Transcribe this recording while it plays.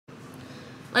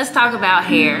Let's talk about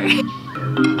hair.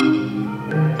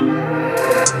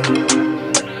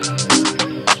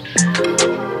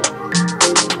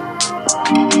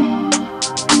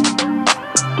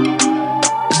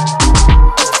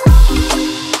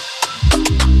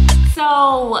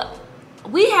 So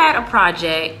we had a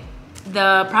project.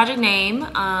 The project name,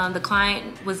 the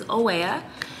client was Oea,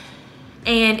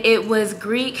 and it was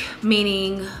Greek,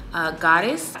 meaning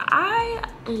goddess. I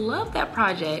love that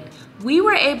project. We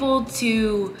were able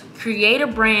to create a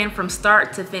brand from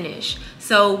start to finish.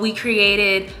 So we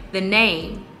created the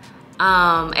name.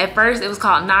 At first it was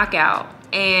called Knockout,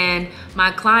 and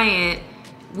my client,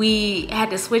 we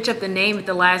had to switch up the name at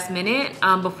the last minute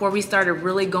before we started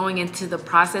really going into the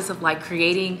process of like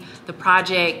creating the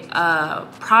project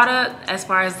product, as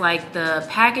far as like the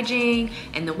packaging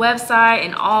and the website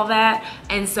and all that.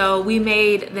 And so we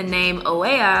made the name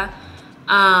Oea,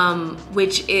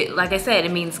 which like I said,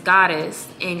 it means goddess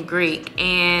in Greek.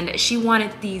 And she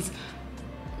wanted these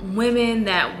women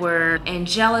that were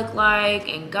angelic-like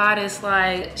and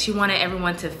goddess-like. She wanted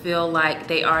everyone to feel like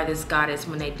they are this goddess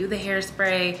when they do the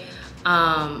hairspray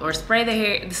or spray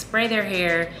their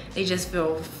hair. They just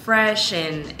feel fresh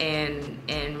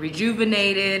and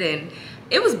rejuvenated, and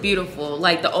it was beautiful,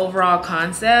 like the overall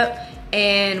concept.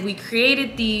 And we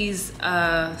created these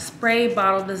spray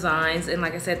bottle designs, and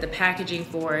like I said, the packaging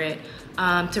for it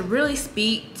to really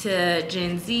speak to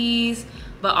Gen Zs,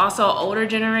 but also older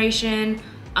generation.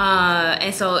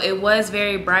 And so it was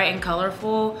very bright and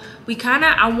colorful.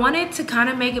 I wanted to kind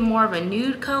of make it more of a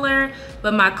nude color,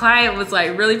 but my client was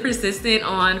like really persistent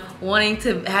on wanting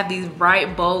to have these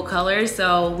bright, bold colors.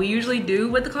 So we usually do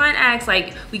what the client asks.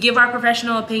 Like, we give our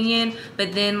professional opinion,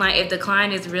 but then like if the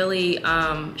client is really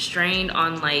strained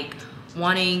on like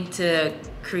wanting to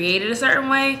create it a certain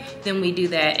way, then we do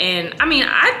that. And I mean,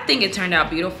 I think it turned out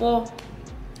beautiful.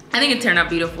 Like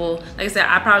I said,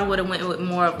 I probably would have went with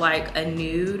more of like a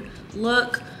nude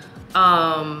look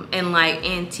and like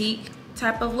antique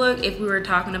type of look if we were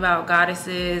talking about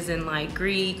goddesses and like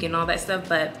Greek and all that stuff.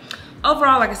 But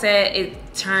overall, like I said, it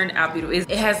turned out beautiful. It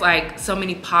has like so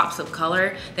many pops of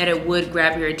color that it would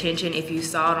grab your attention if you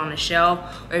saw it on a shelf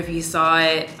or if you saw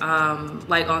it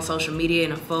like on social media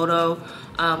in a photo,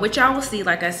 which y'all will see,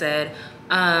 like I said.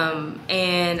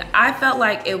 And I felt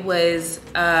like it was,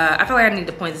 I feel like I need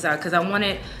to point this out because I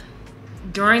wanted,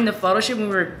 during the photo shoot when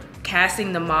we were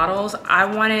casting the models, I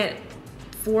wanted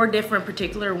 4 different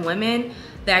particular women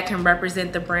that can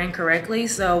represent the brand correctly.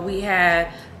 So we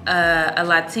had a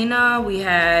Latina, we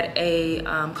had a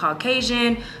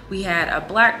Caucasian, we had a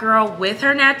black girl with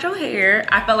her natural hair.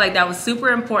 I felt like that was super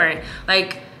important.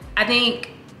 Like, I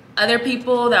think other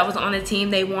people that was on the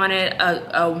team, they wanted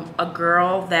a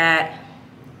girl that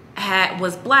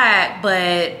was black,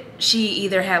 but she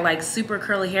either had like super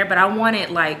curly hair, but I wanted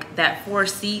like that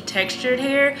 4C textured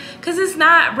hair because it's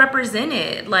not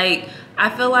represented. Like,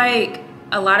 I feel like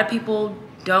a lot of people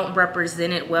don't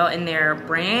represent it well in their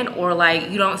brand, or like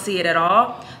you don't see it at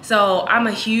all. So I'm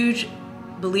a huge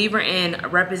believer in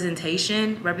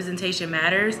representation. Representation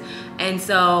matters. And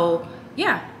so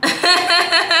yeah.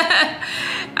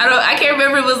 I can't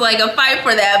remember if it was like a fight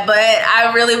for that, but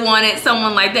I really wanted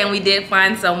someone like that, and we did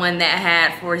find someone that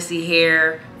had 4C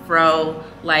hair, fro,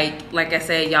 like I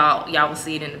said, y'all will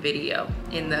see it in the video,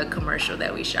 in the commercial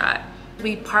that we shot.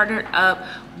 We partnered up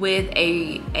with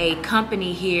a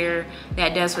company here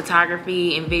that does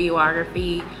photography and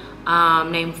videography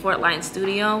named Fort Light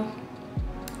Studio,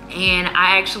 and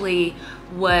I actually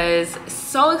was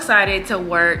so excited to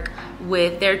work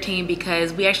with their team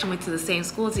because we actually went to the same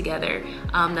school together,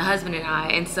 the husband and I.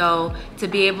 And so to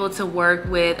be able to work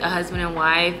with a husband and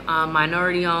wife,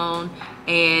 minority owned,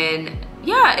 and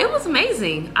yeah, it was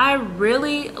amazing. I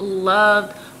really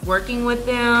loved working with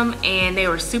them, and they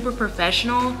were super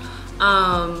professional.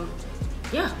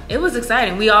 Yeah, it was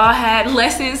exciting. We all had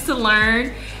lessons to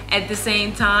learn at the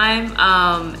same time,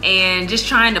 and just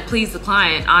trying to please the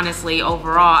client, honestly,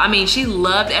 overall. I mean, she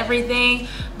loved everything,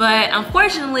 but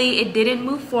unfortunately it didn't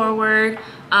move forward.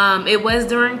 It was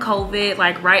during COVID,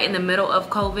 like right in the middle of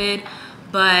COVID,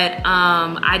 but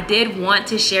I did want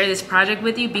to share this project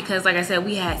with you because, like I said,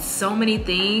 we had so many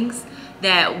things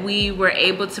that we were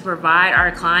able to provide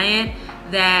our client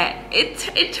that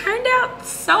it turned out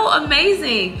so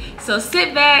amazing. So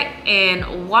sit back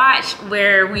and watch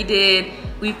where we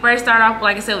first started off,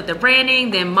 like I said, with the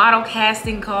branding, then model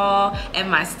casting call at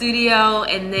my studio,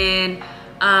 and then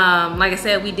like I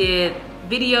said, we did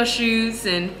video shoots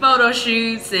and photo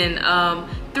shoots and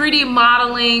 3D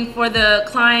modeling for the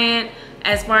client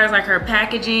as far as like her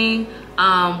packaging,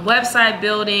 website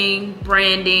building,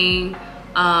 branding,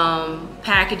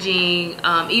 packaging,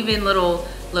 even little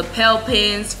lapel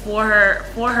pins for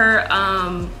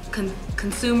her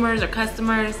consumers or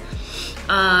customers.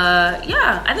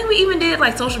 Yeah, I think we even did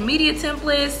like social media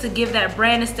templates to give that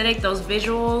brand aesthetic, those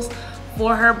visuals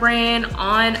for her brand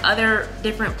on other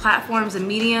different platforms and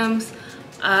mediums.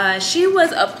 She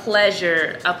was a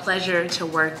pleasure to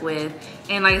work with.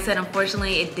 And like I said,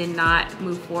 unfortunately, it did not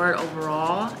move forward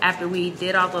overall after we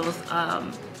did all those,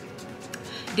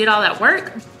 did all that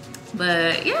work.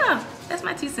 But yeah, that's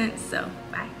my 2 cents, so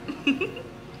bye.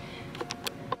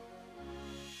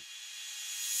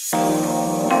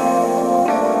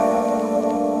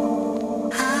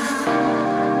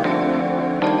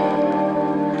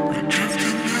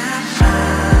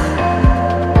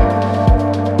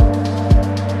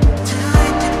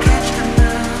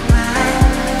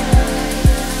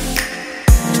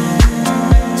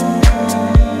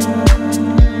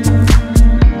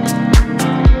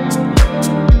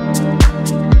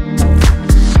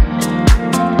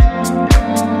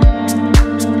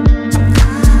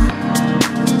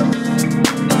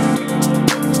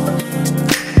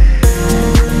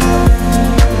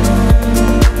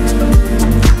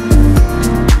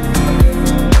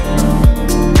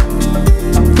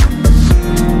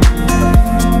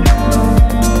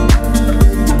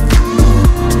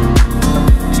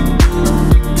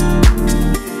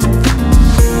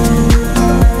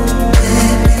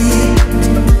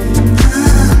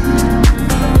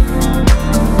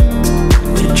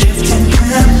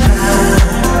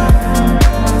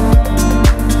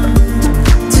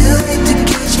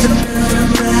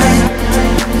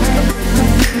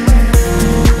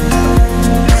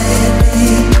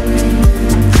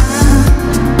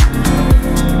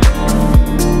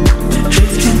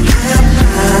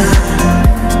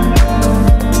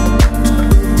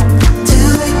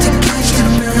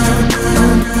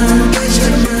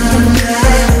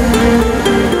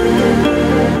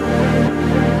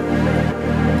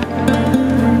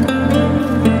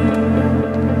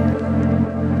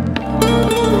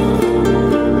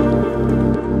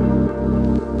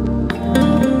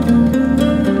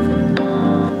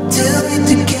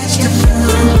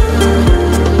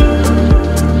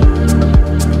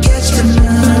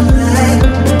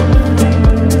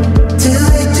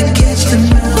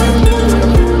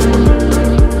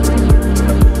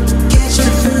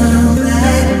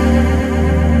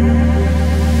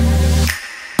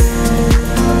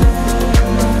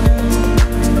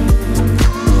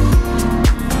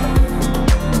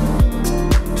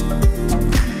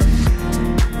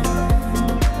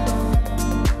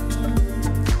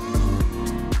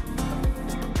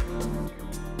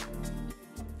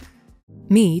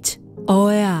 Meet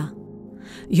OEA,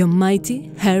 your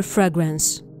mighty hair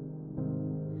fragrance.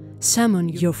 Summon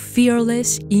your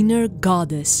fearless inner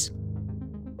goddess.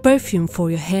 Perfume for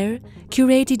your hair,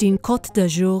 curated in Côte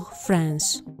d'Azur,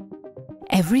 France.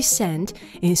 Every scent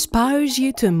inspires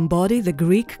you to embody the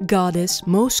Greek goddess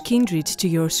most kindred to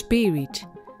your spirit.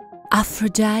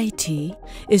 Aphrodite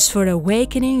is for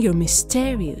awakening your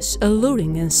mysterious,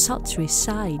 alluring and sultry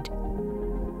side.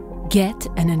 Get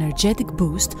an energetic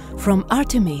boost from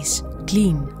Artemis,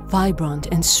 clean, vibrant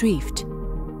and swift.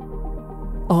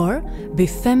 Or be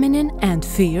feminine and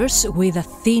fierce with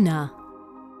Athena.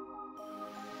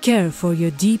 Care for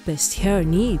your deepest hair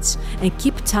needs and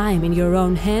keep time in your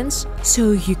own hands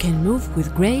so you can move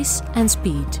with grace and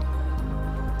speed.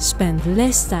 Spend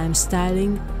less time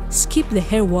styling, skip the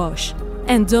hair wash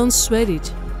and don't sweat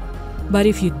it. But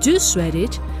if you do sweat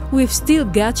it, we've still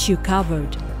got you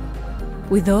covered.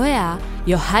 With OEA,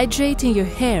 you're hydrating your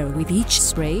hair with each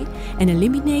spray and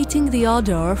eliminating the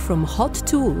odor from hot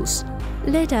tools.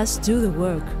 Let us do the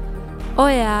work.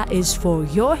 OEA is for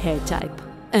your hair type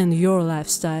and your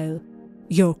lifestyle.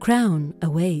 Your crown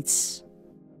awaits.